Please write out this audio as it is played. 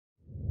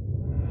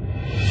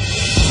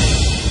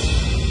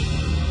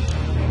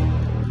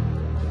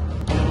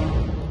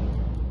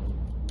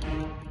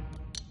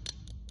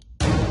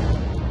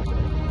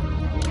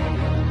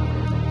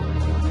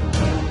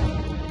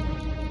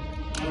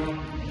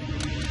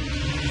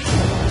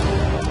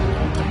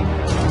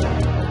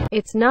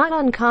It's not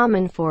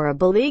uncommon for a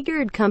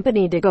beleaguered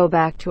company to go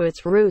back to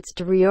its roots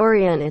to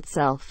reorient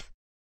itself.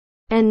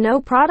 And no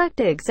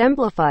product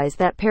exemplifies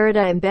that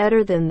paradigm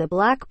better than the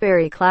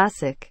BlackBerry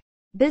Classic.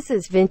 This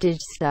is vintage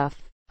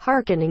stuff,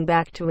 harkening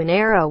back to an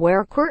era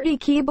where QWERTY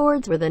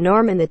keyboards were the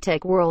norm and the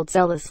tech world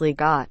zealously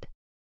got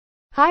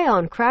high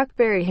on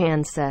crackberry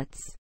handsets.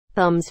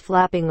 Thumbs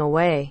flapping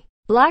away.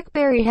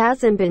 BlackBerry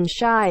hasn't been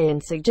shy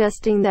in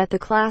suggesting that the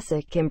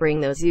Classic can bring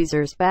those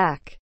users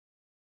back.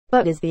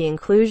 But is the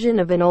inclusion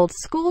of an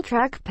old-school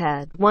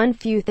trackpad one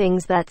few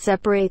things that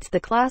separates the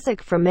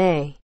Classic from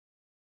a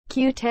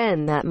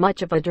Q10 that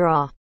much of a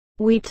draw?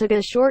 We took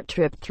a short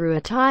trip through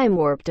a time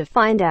warp to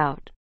find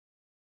out.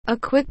 A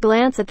quick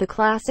glance at the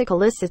Classic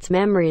elicits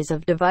memories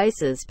of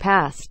devices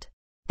past.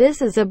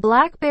 This is a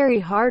BlackBerry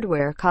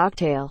hardware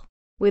cocktail,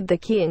 with the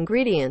key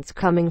ingredients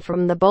coming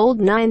from the bold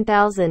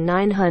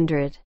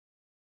 9900.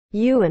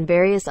 And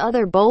various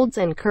other bolds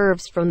and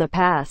curves from the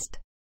past.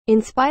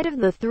 In spite of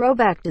the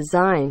throwback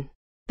design,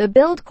 the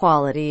build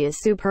quality is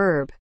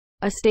superb.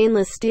 A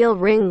stainless steel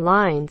ring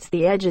lines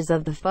the edges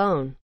of the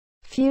phone,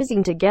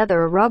 fusing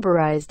together a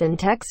rubberized and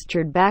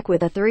textured back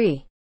with a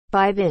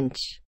 3.5-inch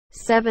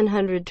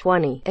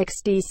 720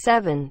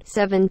 XD7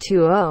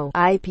 720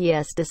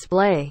 IPS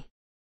display,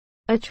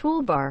 a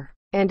toolbar,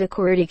 and a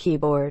QWERTY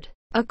keyboard.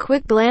 A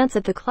quick glance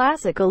at the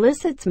Classic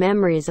elicits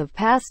memories of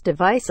past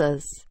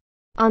devices.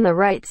 On the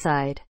right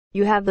side,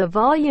 you have the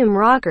volume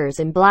rockers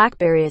and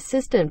BlackBerry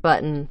Assistant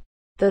button.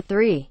 The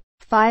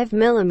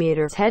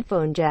 3.5mm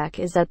headphone jack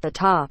is at the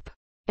top,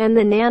 and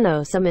the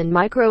nano SIM and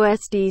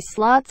microSD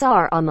slots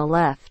are on the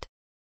left.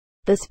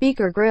 The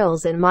speaker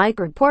grills and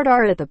micro port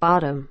are at the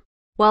bottom,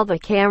 while the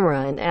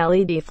camera and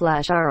LED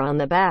flash are on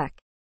the back.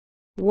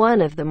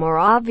 One of the more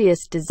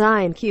obvious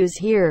design cues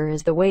here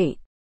is the weight.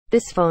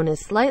 This phone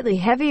is slightly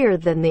heavier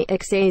than the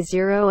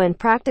XA0 and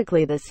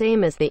practically the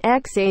same as the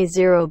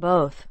XA0,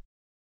 both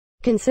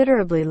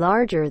considerably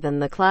larger than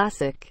the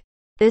Classic.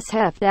 This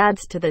heft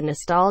adds to the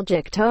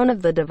nostalgic tone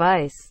of the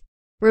device.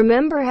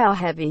 Remember how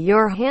heavy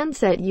your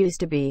handset used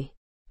to be,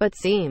 but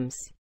seems